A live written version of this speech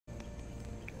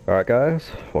Alright guys,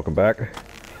 welcome back.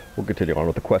 We'll continue on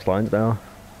with the quest lines now.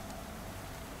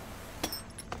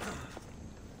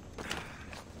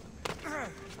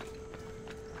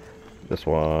 This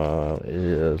one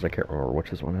is, I can't remember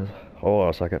which this one is. Hold on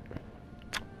a second.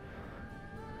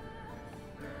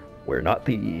 We're not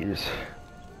thieves.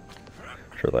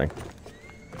 Sure thing.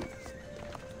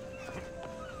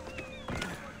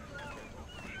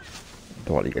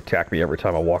 Don't want you to attack me every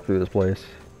time I walk through this place.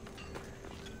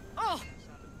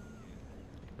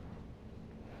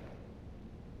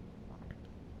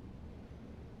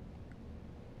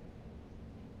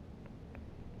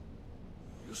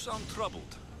 You sound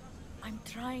troubled. I'm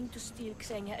trying to steal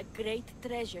Xenia a great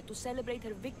treasure to celebrate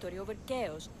her victory over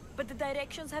Chaos, but the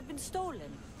directions have been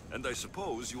stolen. And I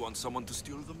suppose you want someone to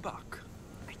steal them back.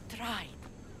 I tried,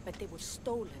 but they were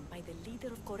stolen by the leader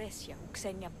of Koresia, who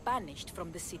Xenia banished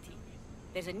from the city.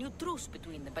 There's a new truce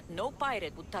between them, but no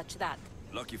pirate would touch that.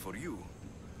 Lucky for you,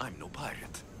 I'm no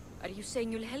pirate. Are you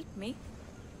saying you'll help me?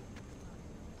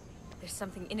 There's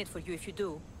something in it for you if you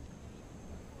do.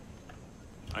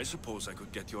 I suppose I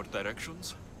could get your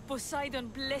directions? Poseidon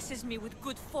blesses me with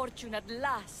good fortune at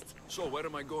last. So where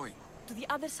am I going? To the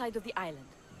other side of the island.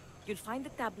 You'll find the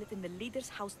tablet in the leader's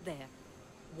house there.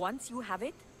 Once you have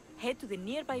it, head to the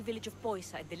nearby village of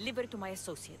Poisa and deliver it to my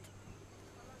associate.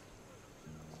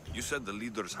 You said the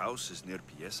leader's house is near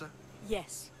Piesa?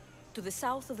 Yes, to the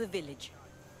south of the village.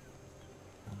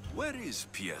 Where is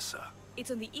Piesa?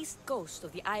 It's on the east coast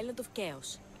of the island of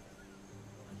Chaos.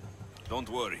 Don't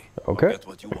worry. Okay. I'll get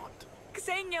what you want.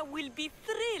 Xenia will be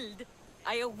thrilled.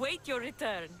 I await your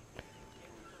return.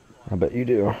 I bet you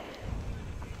do.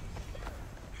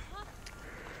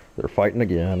 They're fighting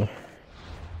again.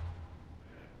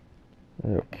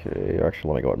 Okay, actually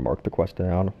let me go ahead and mark the quest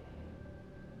down.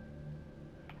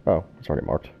 Oh, it's already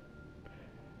marked.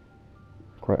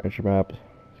 Correct entry map.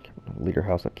 Leader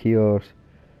house at Chios.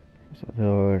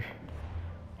 Village.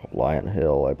 Lion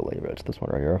Hill, I believe it's this one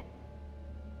right here.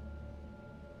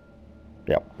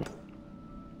 Yep.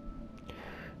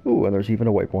 Ooh, and there's even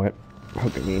a waypoint. How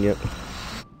convenient.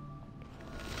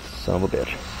 Son of a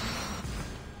bitch.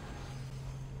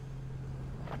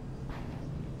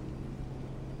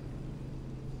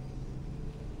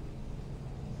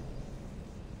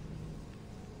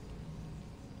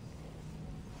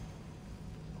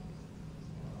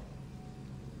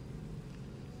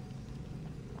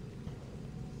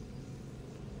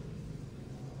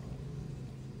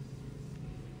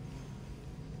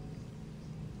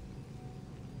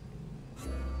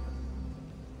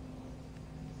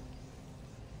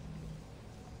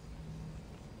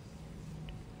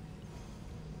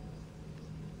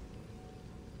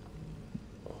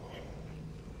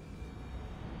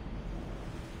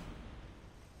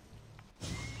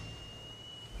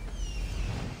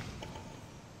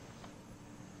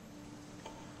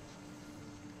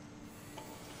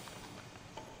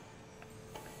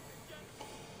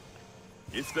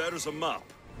 If there's a map,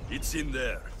 it's in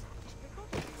there.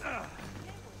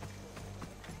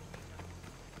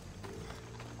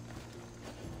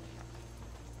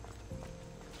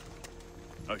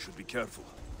 I should be careful.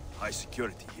 High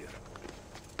security here.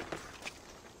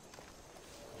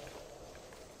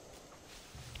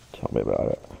 Tell me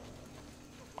about it.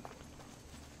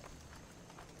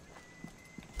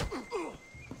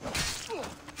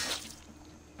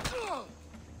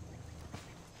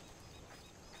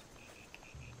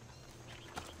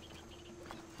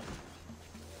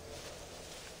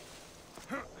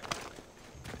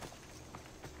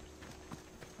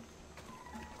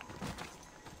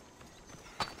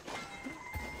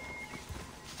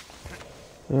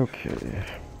 Okay.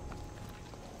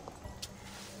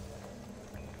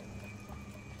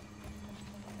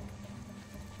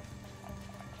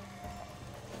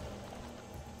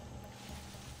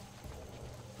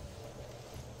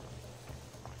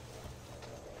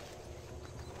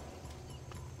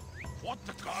 What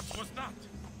the gods was that?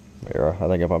 Mira, I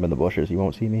think if I'm in the bushes, you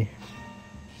won't see me.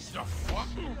 The fuck?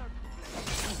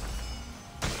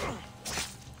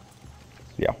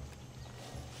 Yeah.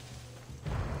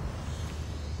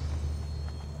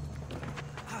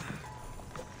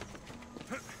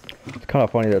 It's kind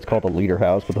of funny that it's called the leader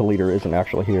house, but the leader isn't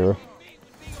actually here.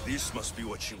 This must be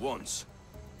what she wants.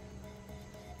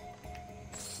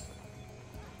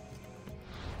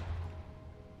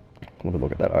 Let me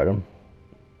look at that item.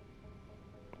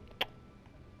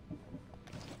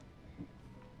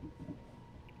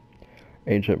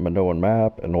 Ancient Minoan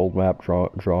map, an old map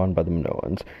drawn by the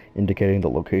Minoans, indicating the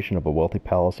location of a wealthy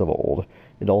palace of old.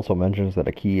 It also mentions that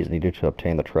a key is needed to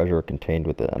obtain the treasure contained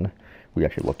within. We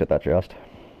actually looked at that chest,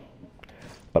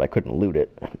 but I couldn't loot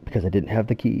it because I didn't have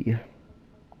the key.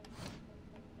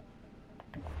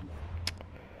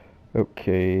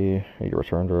 Okay, you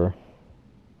returned her.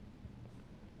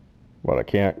 But I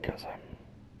can't, because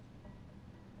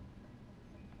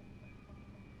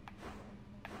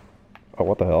oh,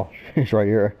 what the hell? She's right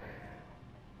here.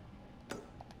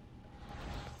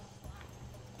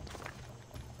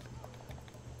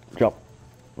 Jump.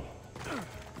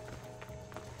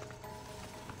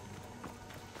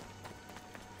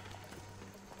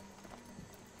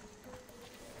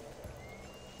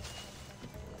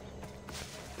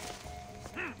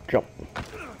 Jump.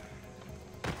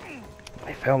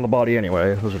 I found the body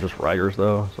anyway. Those are just riders,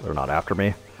 though, so they're not after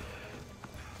me.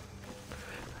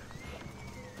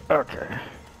 Okay.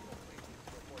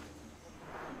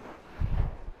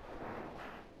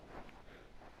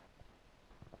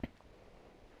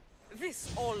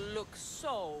 This all looks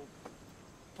so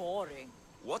boring.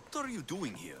 What are you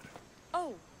doing here?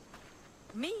 Oh,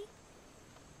 me?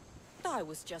 I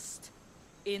was just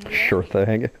in the Sure area.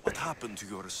 thing. What happened to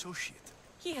your associate?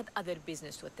 He had other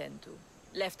business to attend to.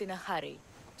 Left in a hurry.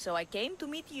 So I came to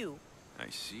meet you. I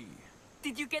see.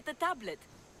 Did you get the tablet?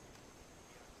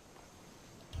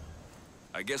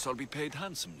 I guess I'll be paid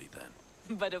handsomely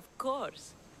then. But of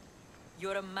course.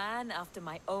 You're a man after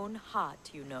my own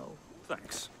heart, you know.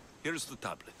 Thanks. Here's the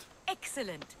tablet.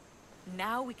 Excellent.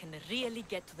 Now we can really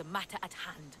get to the matter at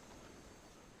hand.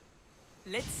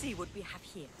 Let's see what we have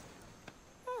here.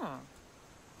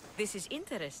 This is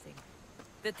interesting.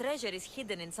 The treasure is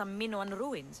hidden in some Minoan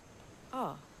ruins.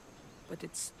 Ah, but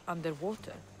it's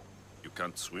underwater. You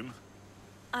can't swim?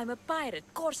 I'm a pirate.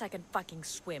 Course I can fucking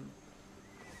swim.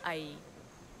 I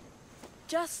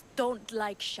just don't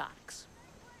like sharks.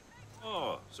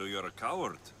 Oh, so you're a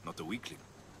coward, not a weakling.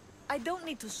 I don't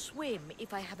need to swim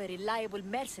if I have a reliable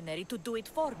mercenary to do it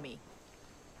for me.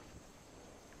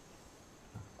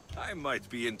 I might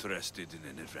be interested in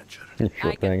an adventure. Sure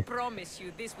I thing. can promise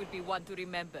you this will be one to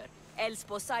remember. Else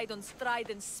Poseidon's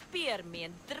trident spear me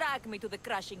and drag me to the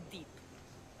crashing deep.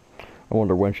 I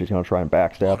wonder when she's gonna try and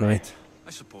backstab me. Alright,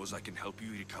 I suppose I can help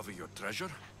you recover your treasure.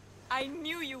 I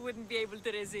knew you wouldn't be able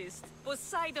to resist.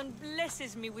 Poseidon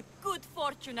blesses me with good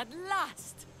fortune at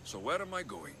last. So where am I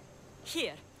going?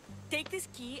 Here, take this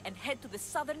key and head to the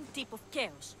southern tip of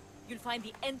Chaos. You'll find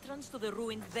the entrance to the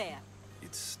ruins there.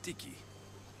 It's sticky.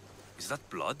 Is that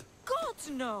blood? Gods,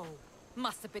 no!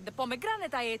 Must have been the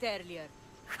pomegranate I ate earlier.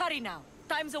 Hurry now.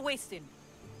 Time's a-wasting.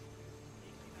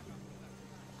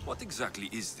 What exactly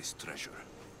is this treasure?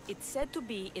 It's said to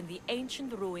be in the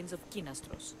ancient ruins of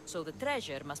Kinastros, so the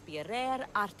treasure must be a rare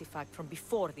artifact from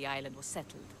before the island was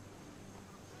settled.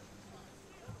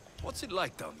 What's it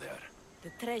like down there?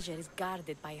 The treasure is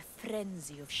guarded by a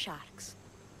frenzy of sharks.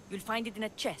 You'll find it in a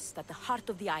chest at the heart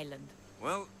of the island.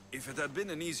 Well, if it had been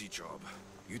an easy job,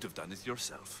 you'd have done it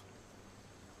yourself.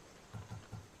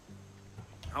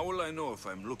 How will I know if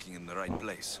I'm looking in the right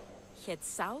place? Head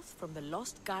south from the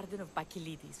lost garden of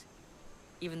Bacchylides.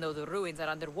 Even though the ruins are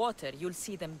underwater, you'll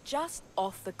see them just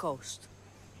off the coast.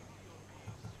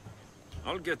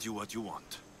 I'll get you what you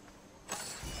want.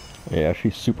 Yeah,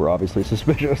 she's super obviously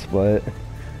suspicious, but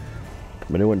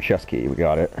Minoan chest key, we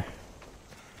got it.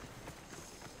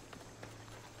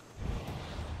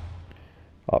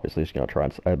 Obviously she's gonna try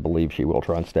and, I believe she will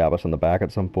try and stab us in the back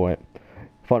at some point.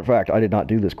 Fun fact, I did not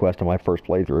do this quest on my first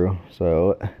playthrough,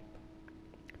 so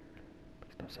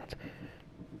makes no sense.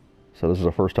 So this is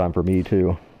a first time for me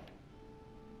too.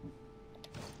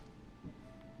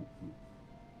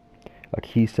 A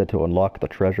key said to unlock the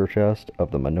treasure chest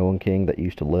of the Minoan king that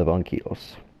used to live on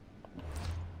Chios.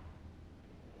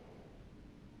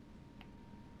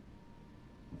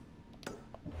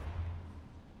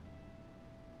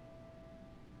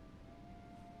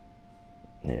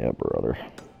 Yeah, brother.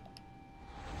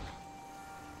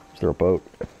 Is there a boat?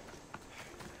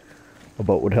 A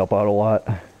boat would help out a lot.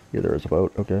 Yeah, there is a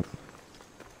boat. Okay.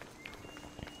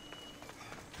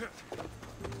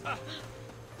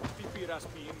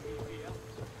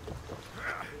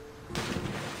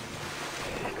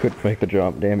 Couldn't make the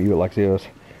jump. Damn you, Alexios.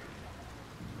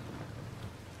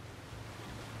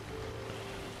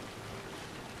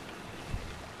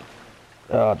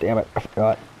 Oh, damn it. I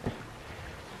forgot.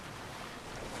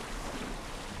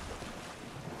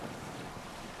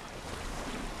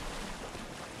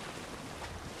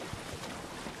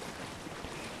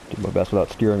 Do my best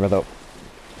without steering, without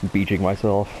beaching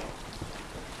myself.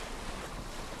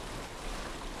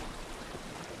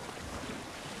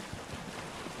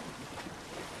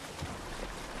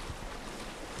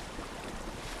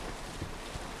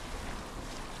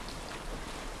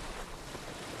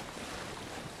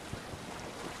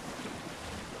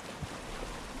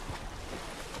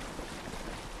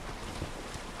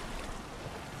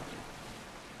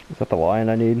 Is that the lion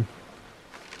I need?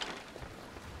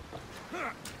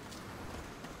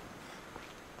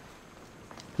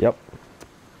 Yep.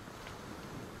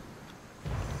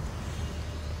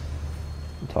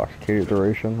 Intoxicated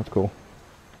duration. That's cool.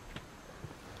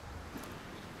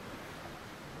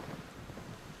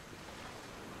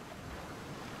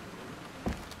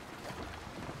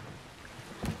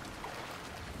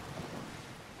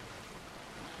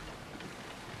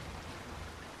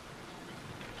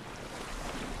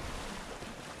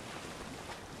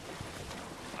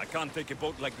 I can't take a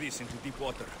boat like this into deep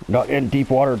water. Not in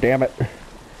deep water, damn it.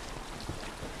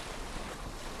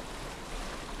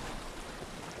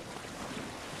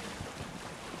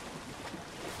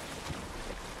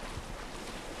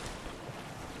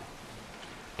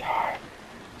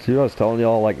 See what I was telling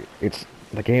y'all? Like, it's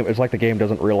the game. It's like the game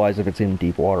doesn't realize if it's in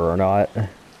deep water or not.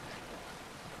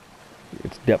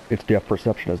 Its depth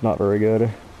perception is not very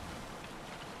good.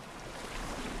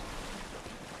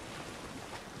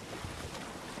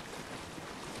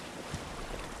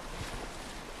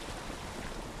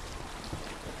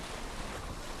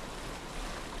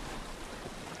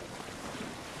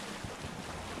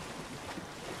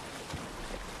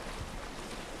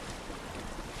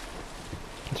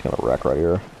 It's gonna wreck right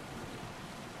here.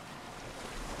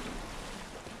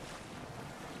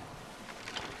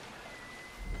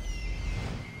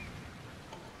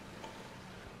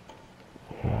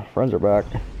 Friends are back.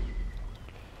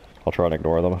 I'll try and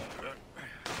ignore them.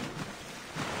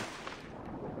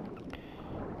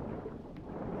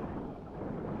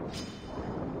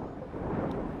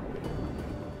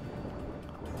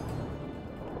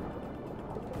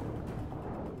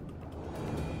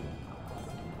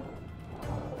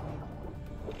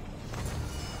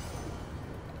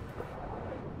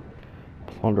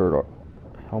 Plundered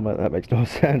helmet, that makes no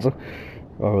sense.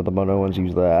 Oh, the Minoans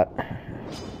use that.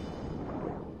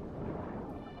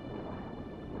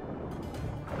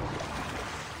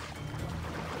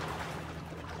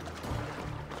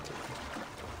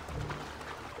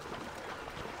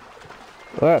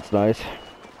 That's nice.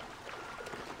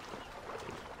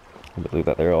 I'm gonna leave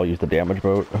that there. I'll use the damage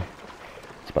boat.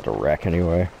 It's about to wreck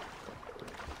anyway.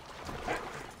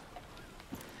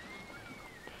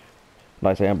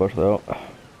 Nice ambush though.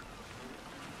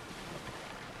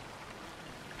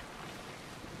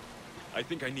 I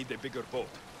think I need a bigger boat.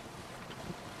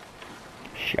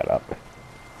 Shut up.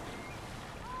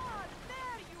 Ah,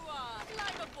 there you are!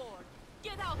 Climb aboard!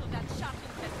 Get out of that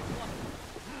shark-infested water!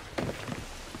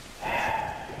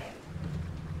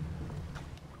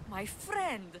 My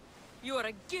friend! You are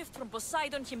a gift from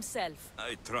Poseidon himself.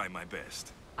 I try my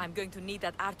best. I'm going to need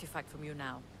that artifact from you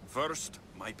now. First,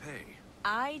 my pay.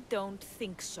 I don't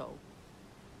think so.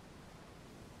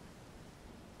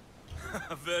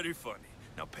 Very funny.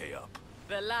 Now pay up.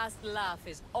 The last laugh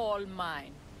is all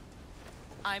mine.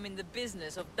 I'm in the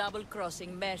business of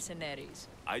double-crossing mercenaries.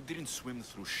 I didn't swim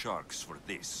through sharks for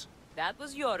this. That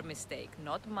was your mistake,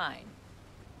 not mine.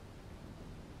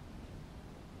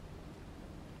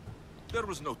 There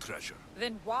was no treasure.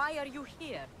 Then why are you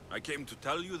here? I came to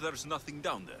tell you there's nothing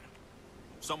down there.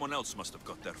 Someone else must have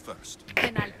got there first.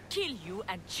 Then I'll kill you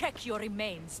and check your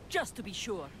remains, just to be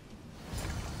sure.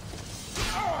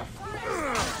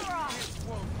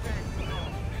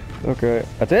 Okay,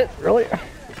 that's it? Really?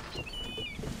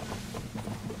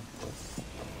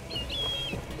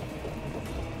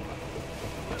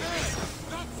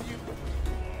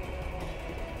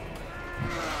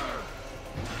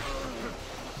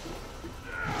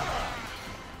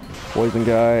 Poison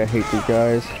guy, I hate these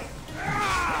guys.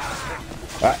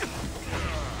 Ah.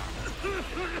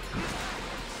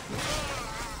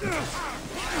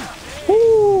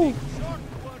 Woo!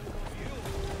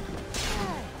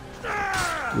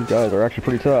 These guys are actually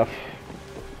pretty tough.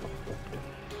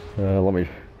 Let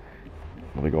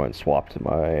me go ahead and swap to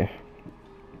my.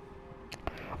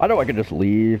 I know I can just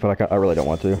leave, but I really don't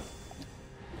want to.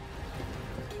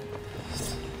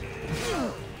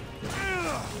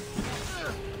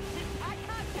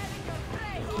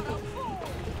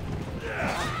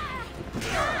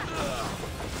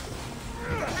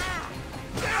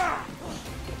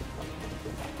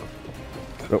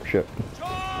 Oh shit.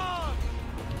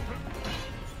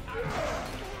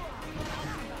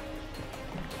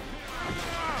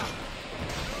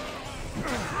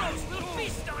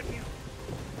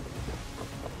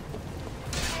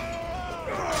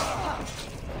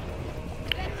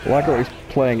 I like how he's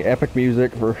playing epic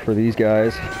music for these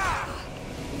guys.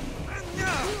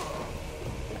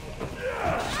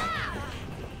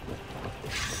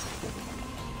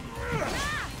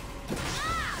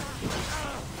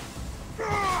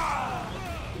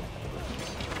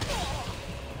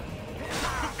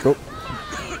 Cool.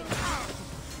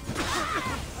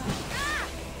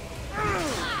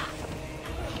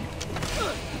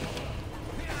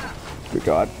 Good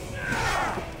God.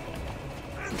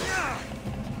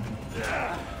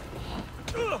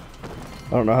 I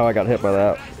don't know how I got hit by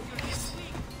that.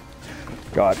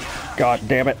 God. God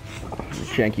damn it.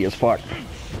 Janky as fuck.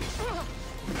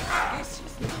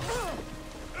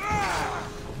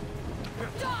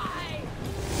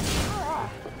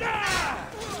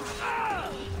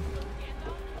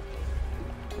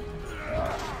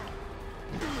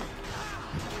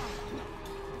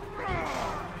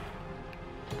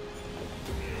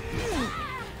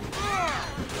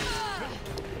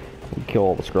 Kill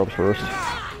all the scrubs first.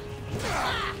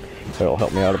 That'll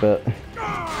help me out a bit.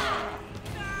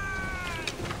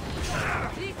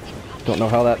 Don't know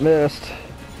how that missed.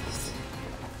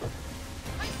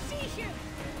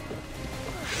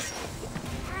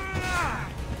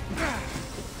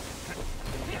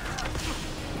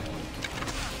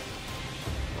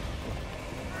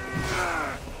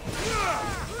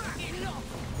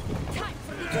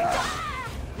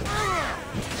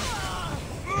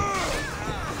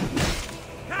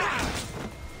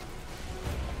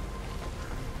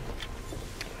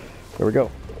 There we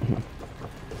go.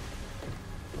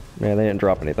 Man, they didn't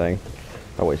drop anything.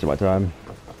 I wasted my time.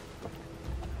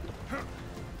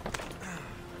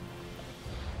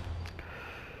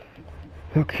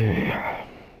 Okay.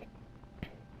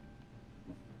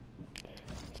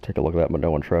 Let's take a look at that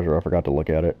Minoan treasure. I forgot to look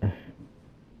at it.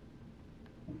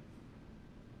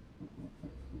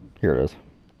 Here it is.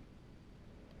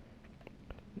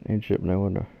 Ancient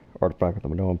Minoan artifact of the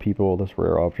Minoan people. This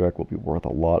rare object will be worth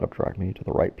a lot of direct me to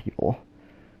the right people.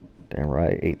 Damn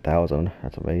right, 8,000.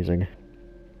 That's amazing.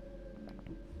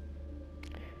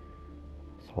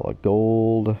 Solid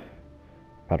gold.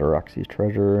 Ataraxes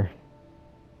treasure.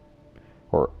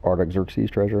 Or Artaxerxes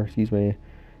treasure, excuse me.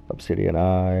 Obsidian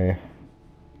eye. I'm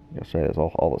gonna say this,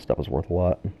 all this stuff is worth a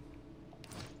lot.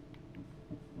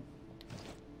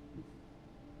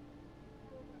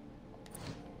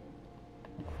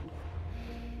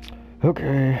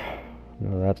 Okay.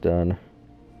 No, that's done.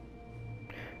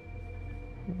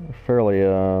 Fairly,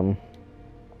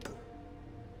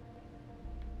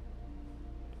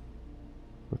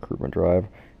 recruitment drive.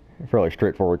 Fairly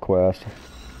straightforward quest.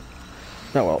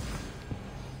 Oh well.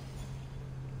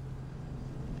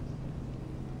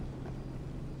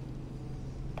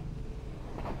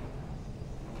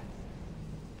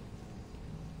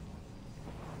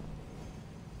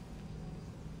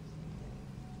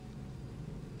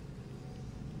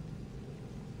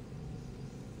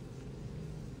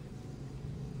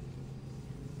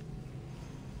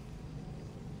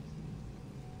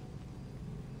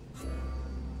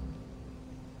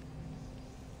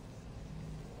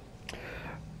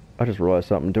 I just realized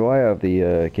something. Do I have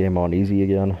the game on easy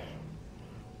again?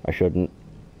 I shouldn't.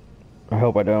 I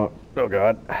hope I don't. Oh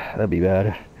god, that'd be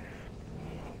bad.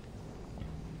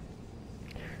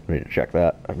 I need to check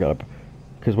that. I've got to,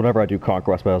 because whenever I do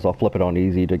conquest battles, I'll flip it on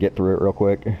easy to get through it real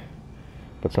quick.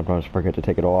 But sometimes I forget to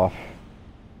take it off.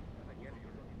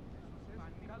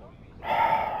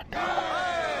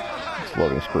 This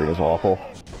loading screen is awful.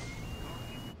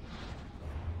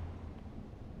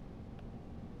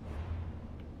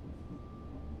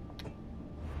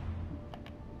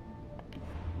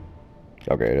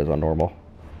 Okay, it is on normal.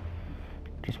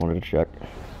 Just wanted to check.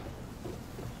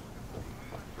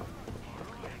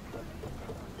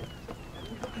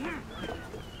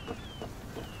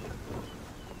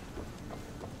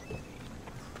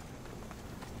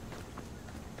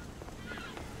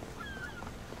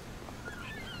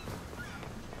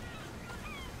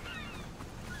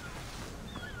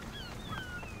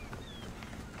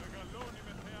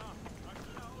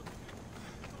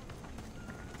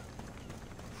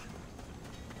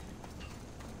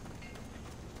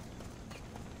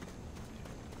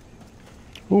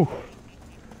 Ooh.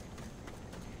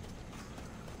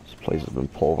 This place has been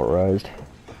pulverized.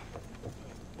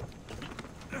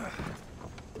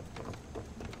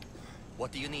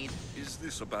 What do you need? Is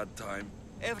this a bad time?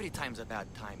 Every time's a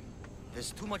bad time.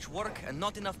 There's too much work and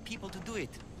not enough people to do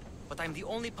it. But I'm the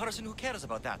only person who cares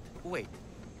about that. Wait,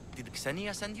 did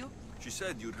Xenia send you? She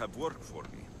said you'd have work for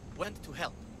me. Went to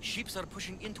help. Ships are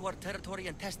pushing into our territory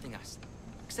and testing us.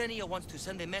 Xenia wants to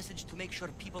send a message to make sure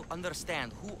people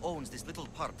understand who owns this little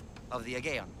part of the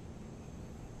Aegean.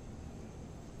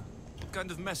 What kind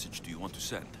of message do you want to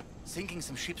send? Sinking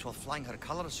some ships while flying her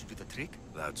colors should do the trick.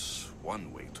 That's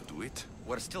one way to do it.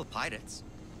 We're still pirates.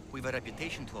 We've a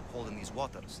reputation to uphold in these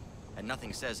waters. And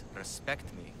nothing says,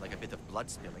 respect me, like a bit of blood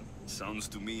spilling. Sounds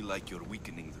to me like you're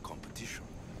weakening the competition.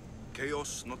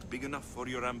 Chaos not big enough for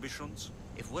your ambitions?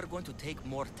 If we're going to take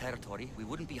more territory, we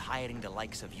wouldn't be hiring the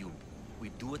likes of you.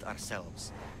 We'd do it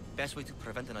ourselves. Best way to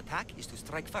prevent an attack is to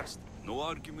strike first. No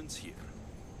arguments here.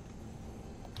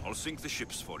 I'll sink the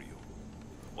ships for you.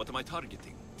 What am I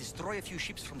targeting? Destroy a few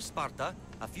ships from Sparta,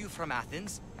 a few from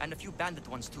Athens, and a few bandit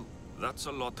ones too. That's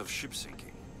a lot of ship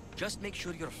sinking. Just make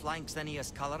sure you're flying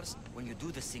Xenia's colors when you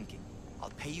do the sinking.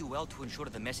 I'll pay you well to ensure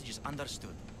the message is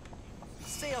understood.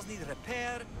 Sails need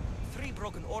repair, 3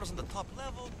 broken oars on the top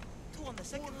level, 2 on the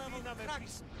second level,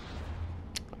 cracks.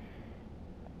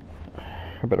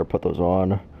 I better put those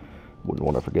on. Wouldn't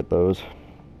want to forget those.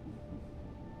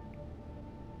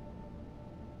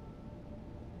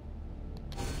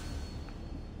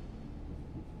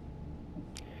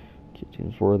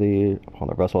 Seems worthy. Upon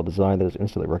their vessel design that is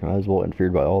instantly recognizable and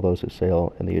feared by all those who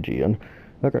sail in the Aegean.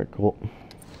 Okay, cool.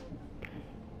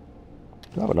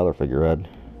 I have another figurehead.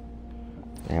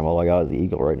 Damn, all I got is the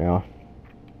eagle right now.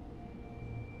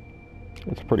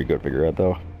 It's a pretty good figurehead,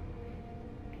 though.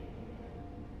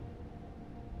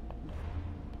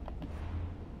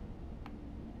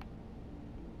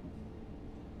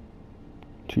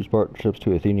 Two Spartan ships,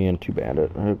 2 Athenian, 2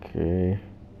 bandit. Okay.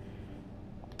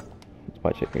 This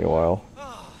might take me a while.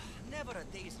 Never a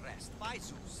day's rest. By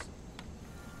Zeus.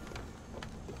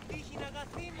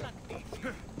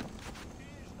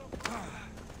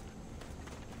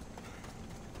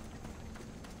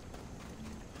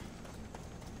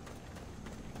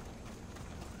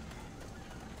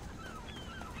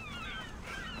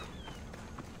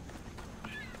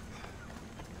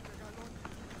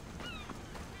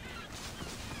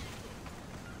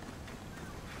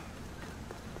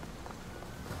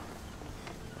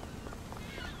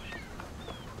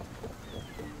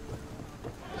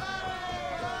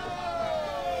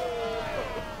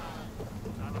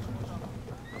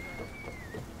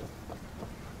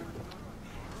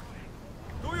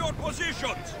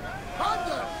 Positions!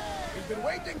 Thunder! We've been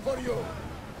waiting for you!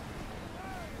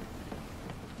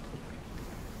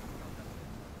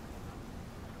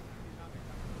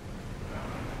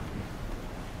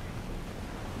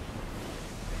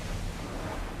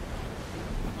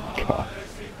 God,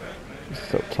 it's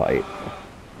so tight.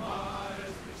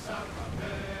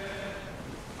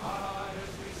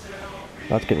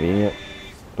 That's convenient.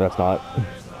 That's not.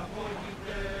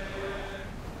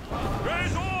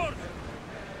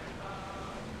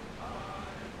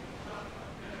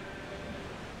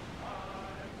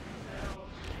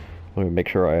 Let me make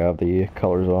sure I have the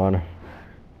colors on,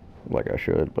 like I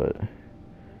should, but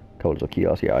colors of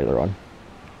kiosk, yeah, either on.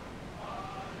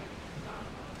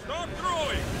 Stop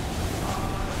throwing!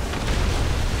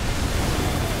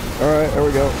 Alright, there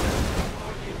we go.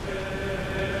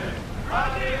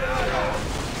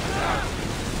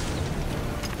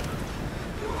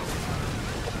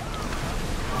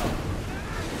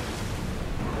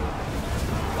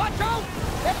 Watch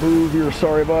out! Move your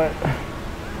sorry butt.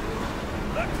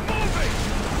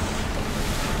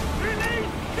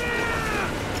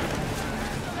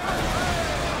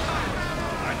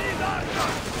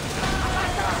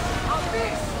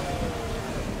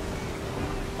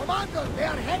 They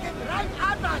are headed right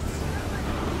at us!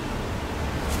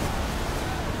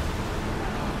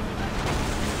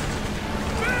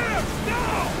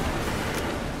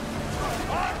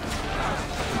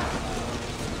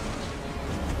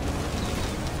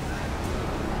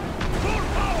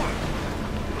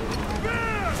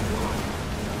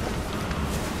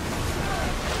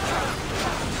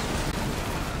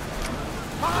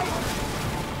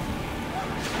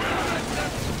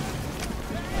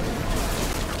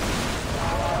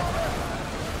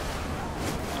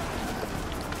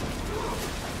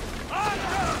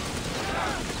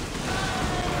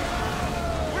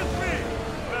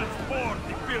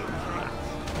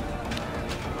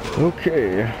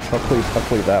 Okay, I'll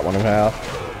cleave that one in half.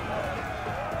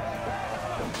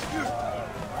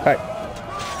 Hey.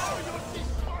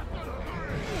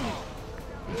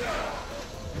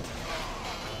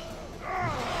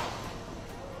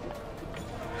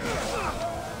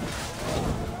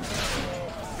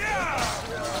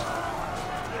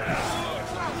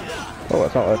 Oh,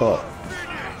 that's not what I thought.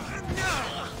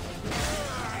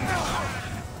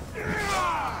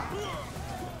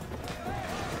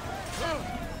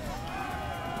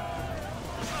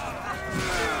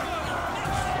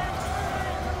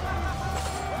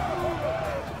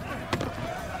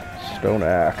 Stone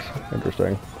axe.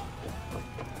 Interesting.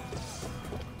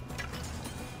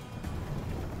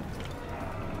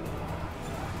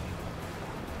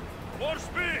 More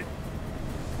speed!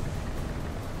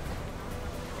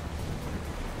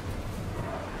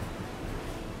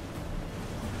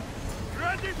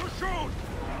 Ready to shoot!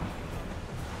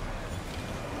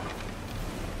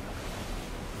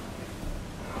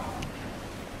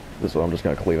 This one I'm just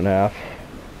gonna cleave in half.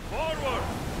 Forward!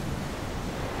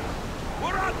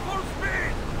 We're at full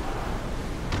speed!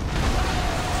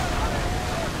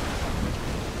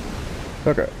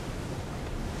 Okay.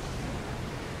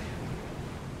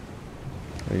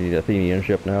 We need a Athenian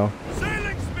ship now.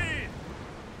 Sailing speed!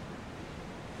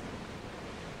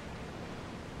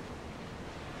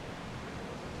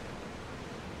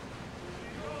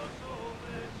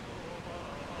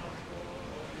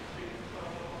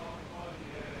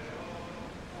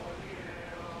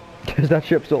 Is that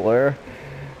ship still there?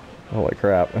 Holy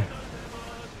crap.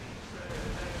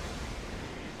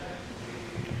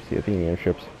 The Athenian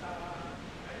ships.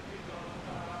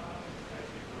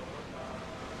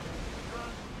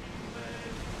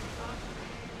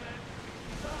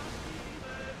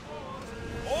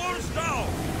 Oars down!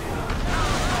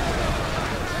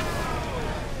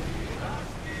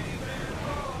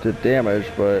 Did damage,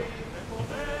 but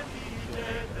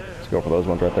let's go for those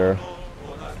ones right there.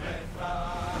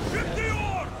 Hit the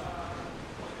oars!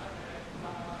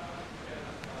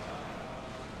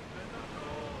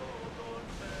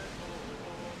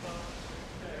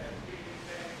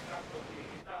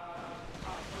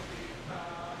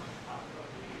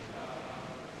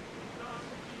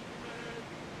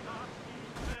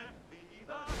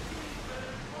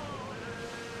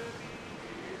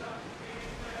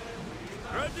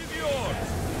 Ready the oars!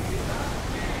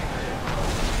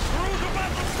 Through the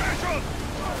battle station!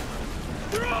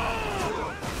 Through!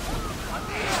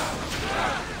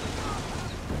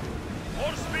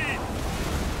 More speed!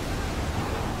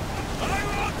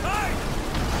 Fire on tight!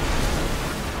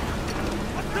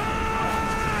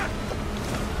 Attack!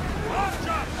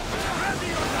 Archer! Ready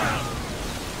yourself!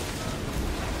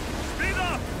 Speed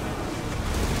up!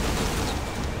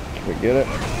 Can we get it?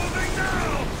 We're moving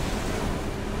now!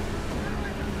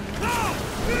 Now!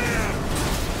 Here!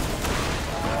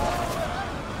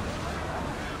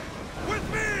 With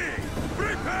me!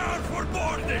 Prepare for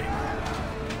boarding!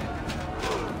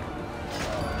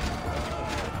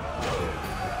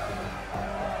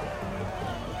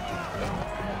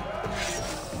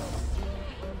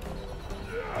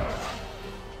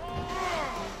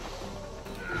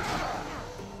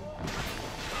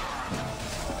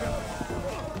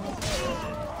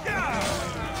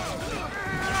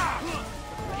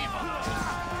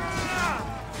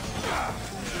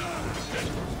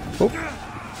 Oh.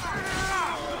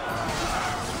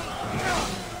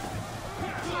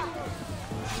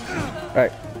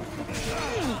 Alright.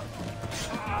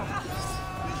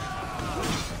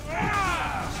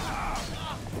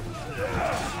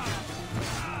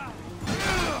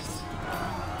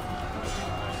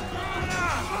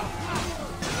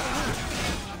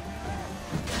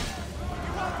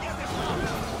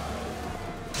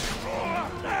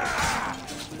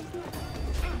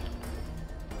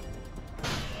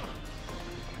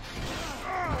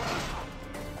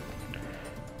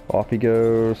 Off he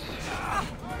goes.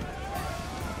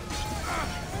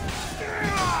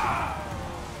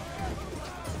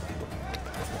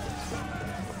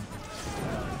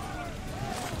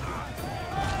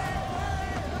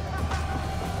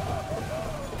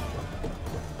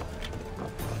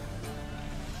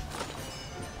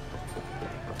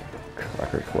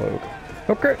 Cracker cloak.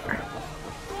 Okay.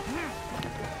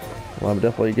 Well, I'm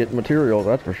definitely getting material,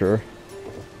 that's for sure.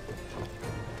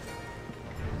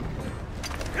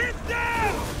 Hit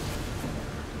them!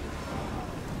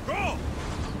 Go!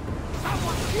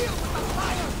 Someone deal with the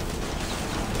fire!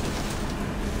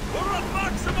 We're at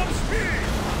maximum speed!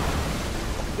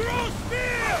 Throw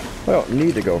spear! I don't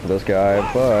need to go for this guy,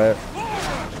 but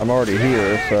I'm already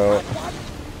here, so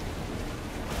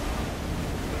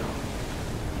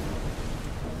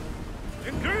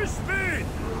Increase speed!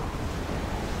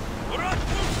 We're at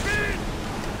full speed!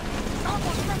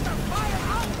 Someone set the fire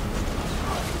out!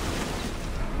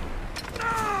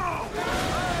 Now!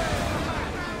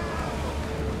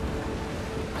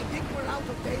 I think we're out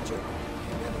of danger.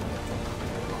 You never get to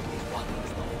control of these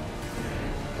waters,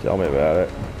 though. tell me about it.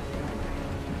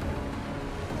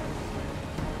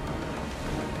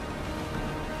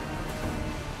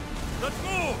 Let's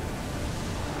move!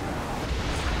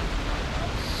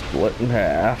 Split in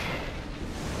half.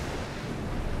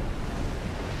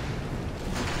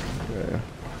 Okay.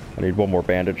 I need one more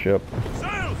bandit ship.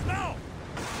 Sails now!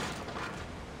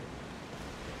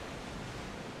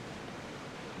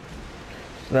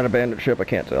 Is that a bandit ship? I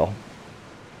can't tell.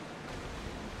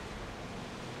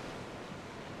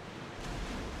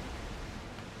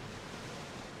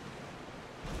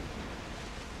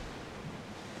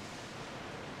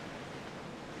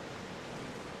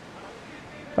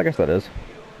 I guess that is.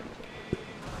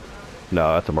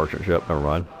 No, that's a merchant ship. Never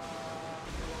mind.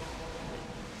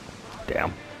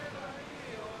 Damn.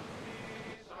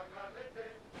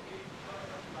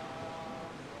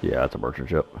 Yeah, it's a merchant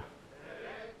ship.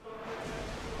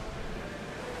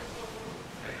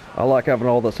 I like having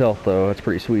all this health though, it's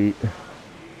pretty sweet.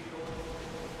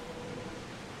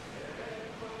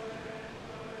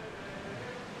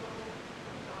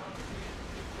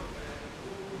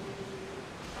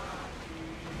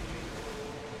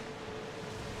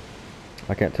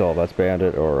 I can't tell if that's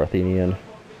Bandit or Athenian.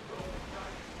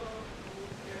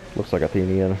 Looks like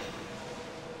Athenian.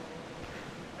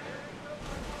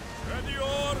 Ready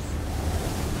yours.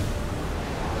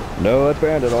 No, it's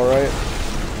Bandit, alright.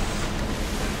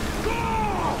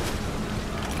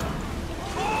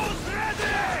 Tools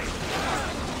ready.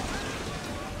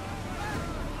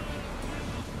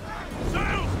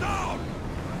 Sails down.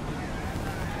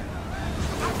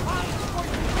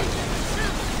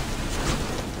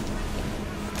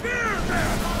 Spear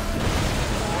them.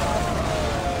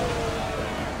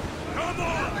 Come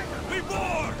on, be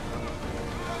bored.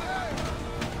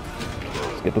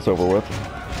 Let's get this over with.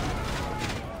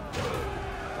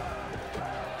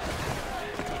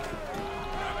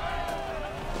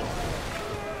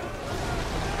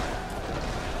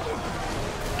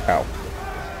 Ow.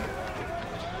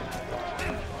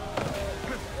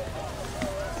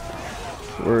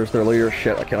 Where's their leader?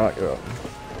 Shit, I cannot go.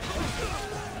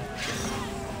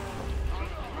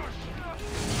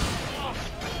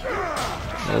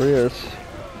 There he is.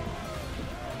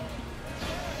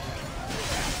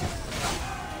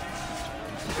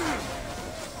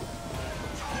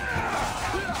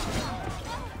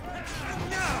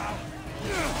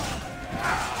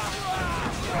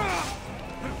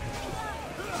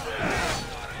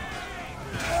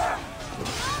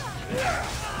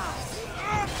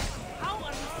 How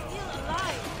are we still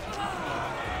alive?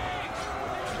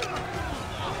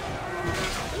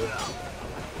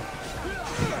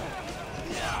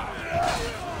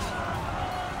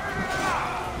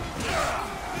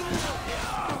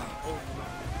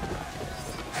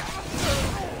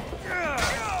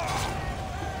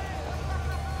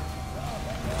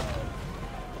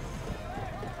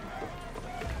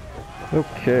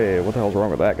 Okay, what the hell's wrong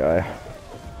with that guy?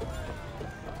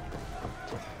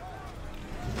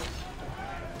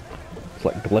 It's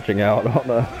like glitching out on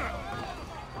the...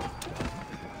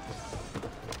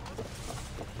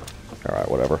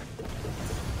 Alright, whatever.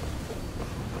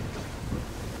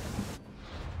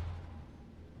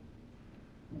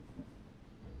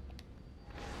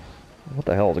 What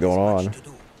the hell is going on? Much to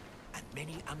do, and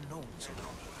many unknowns on the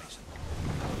horizon.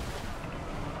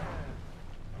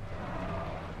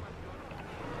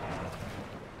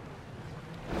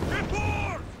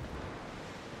 Report.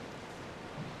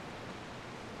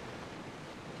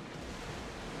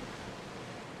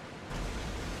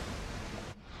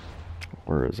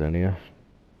 Where is Enya?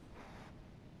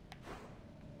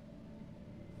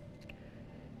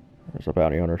 There's a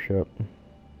bounty ownership.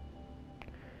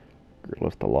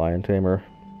 List the Lion Tamer.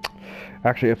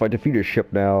 Actually, if I defeat his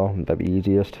ship now, that'd be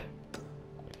easiest.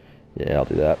 Yeah, I'll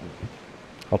do that.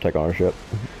 I'll take ownership.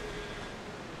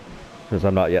 Because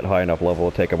I'm not yet high enough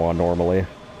level to take him on normally.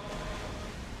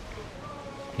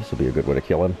 This will be a good way to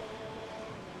kill him.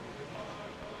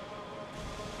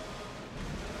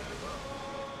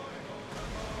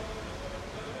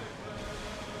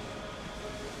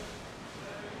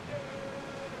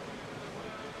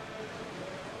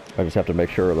 I just have to make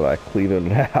sure that I cleave it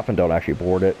in half and don't actually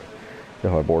board it.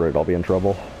 If I board it, I'll be in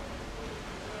trouble.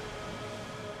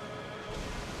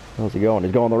 How's he going?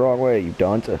 He's going the wrong way, you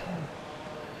dunce. That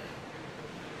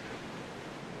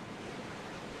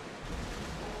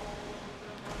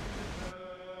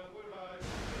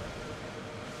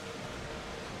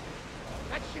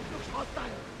ship looks hostile.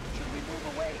 Should we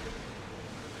move away?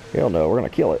 Hell no, we're gonna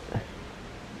kill it.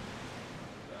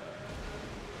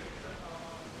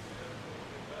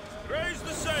 Raise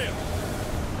the sail.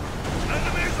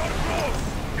 Enemies are close.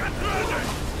 Get ready.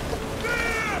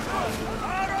 Spear!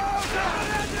 Arrows are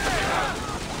ready.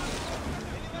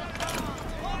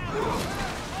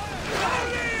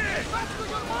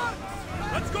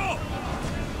 Let's go.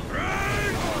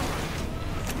 Raise.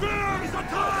 Spears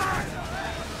attack.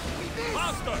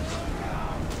 Faster.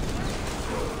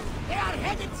 They are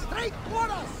headed straight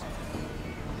toward us.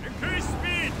 Increase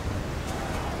speed.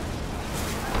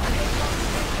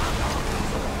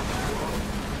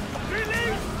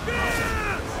 Release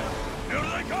spears. Here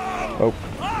they come. Oh,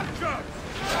 Archers.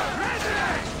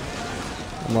 Ready.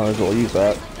 might as well use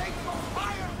that. Take some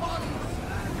fire bodies.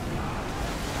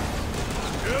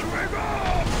 Here we go!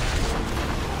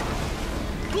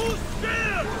 Two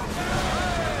spears!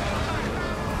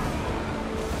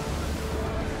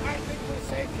 I think we're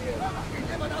safe here. We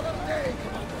live another day,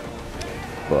 Commander.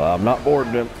 But I'm not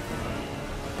boarding him.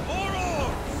 More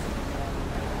oars!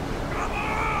 Come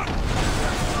on!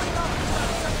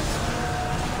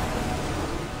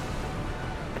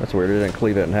 That's weird, it didn't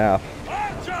cleave it in half.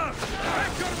 Archers!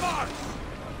 Take your mark!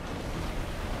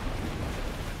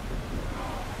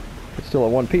 It's still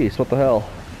in one piece, what the hell?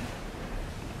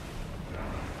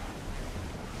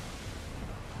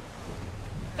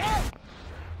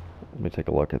 Let me take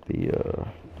a look at the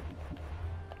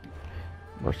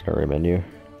mercenary menu.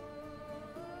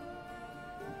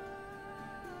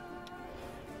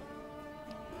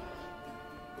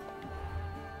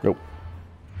 Nope.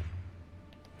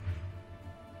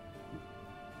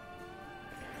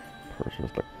 Person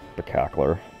is the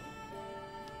cackler.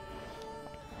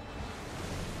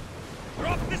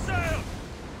 Drop the sail!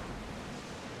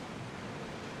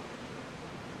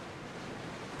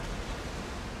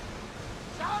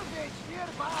 Salvage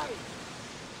nearby!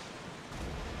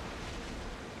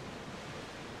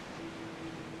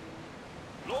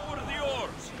 Lower the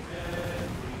oars!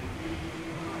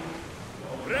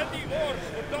 Ready oars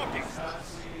for docking!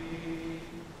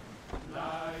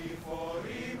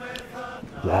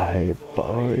 Live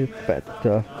for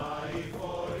better.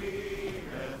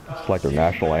 It's like their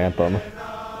national anthem.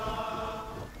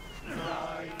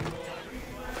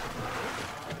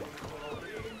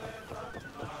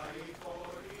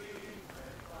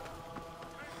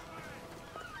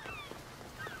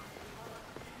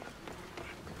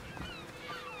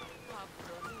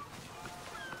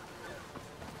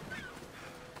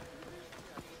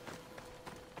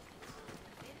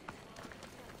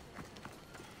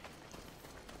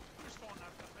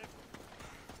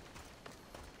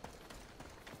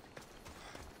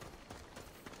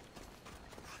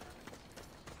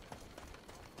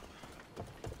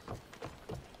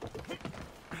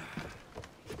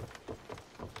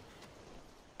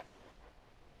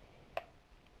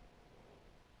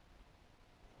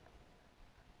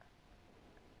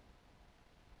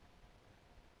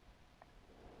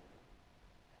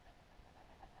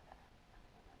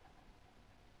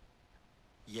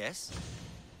 Yes?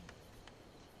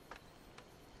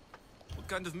 What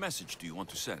kind of message do you want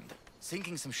to send?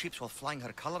 Sinking some ships while flying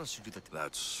her colors should do that.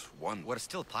 That's one. We're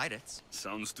still pirates.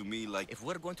 Sounds to me like If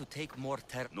we're going to take more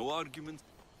no argument.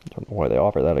 Don't know why they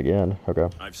offer that again. Okay.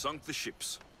 I've sunk the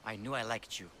ships. I knew I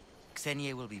liked you.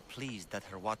 Xenia will be pleased that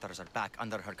her waters are back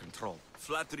under her control.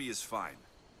 Flattery is fine,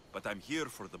 but I'm here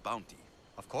for the bounty.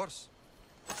 Of course.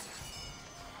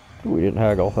 Ooh, we didn't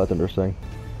haggle. That's interesting.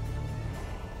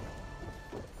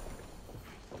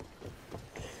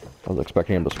 I was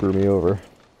expecting him to screw me over.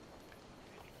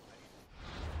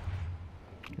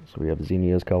 So we have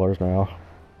Xenia's colors now.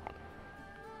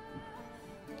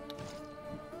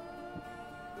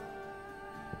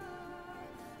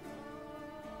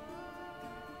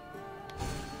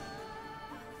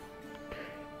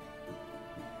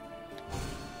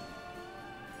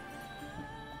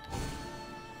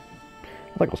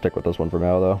 I think we'll stick with this one for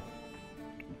now, though.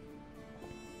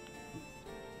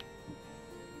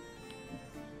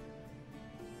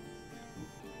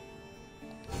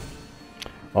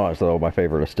 Honestly, though, my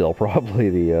favorite is still probably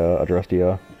the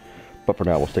Adrestia, but for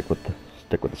now we'll stick with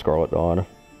the Scarlet Dawn.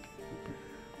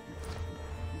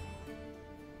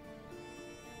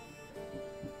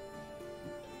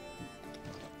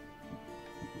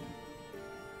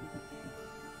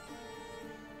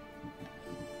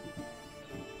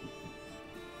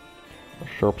 A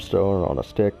sharp stone on a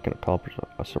stick can accomplish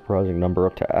a surprising number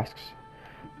of tasks,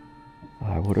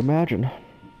 I would imagine.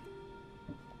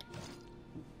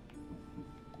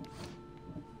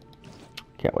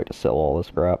 Can't wait to sell all this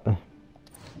crap.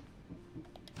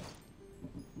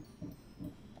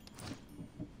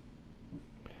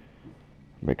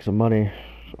 Make some money.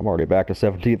 I'm already back to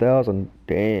 17,000.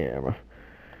 Damn. I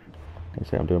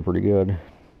say I'm doing pretty good.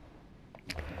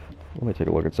 Let me take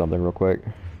a look at something real quick.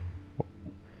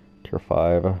 Tier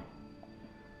 5.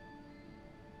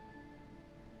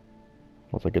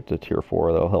 Once I get to tier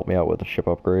 4, that'll help me out with the ship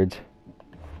upgrades.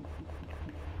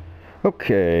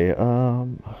 Okay,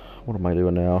 what am I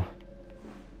doing now?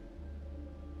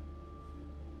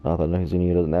 Nothing.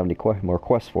 Xenia doesn't have any more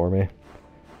quests for me. It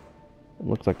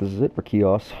looks like this is it for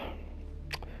Kios.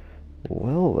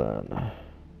 Well then.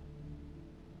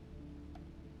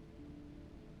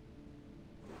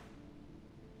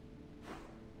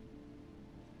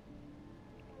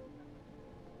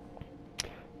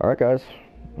 Alright guys,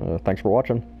 thanks for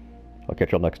watching. I'll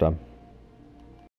catch y'all next time.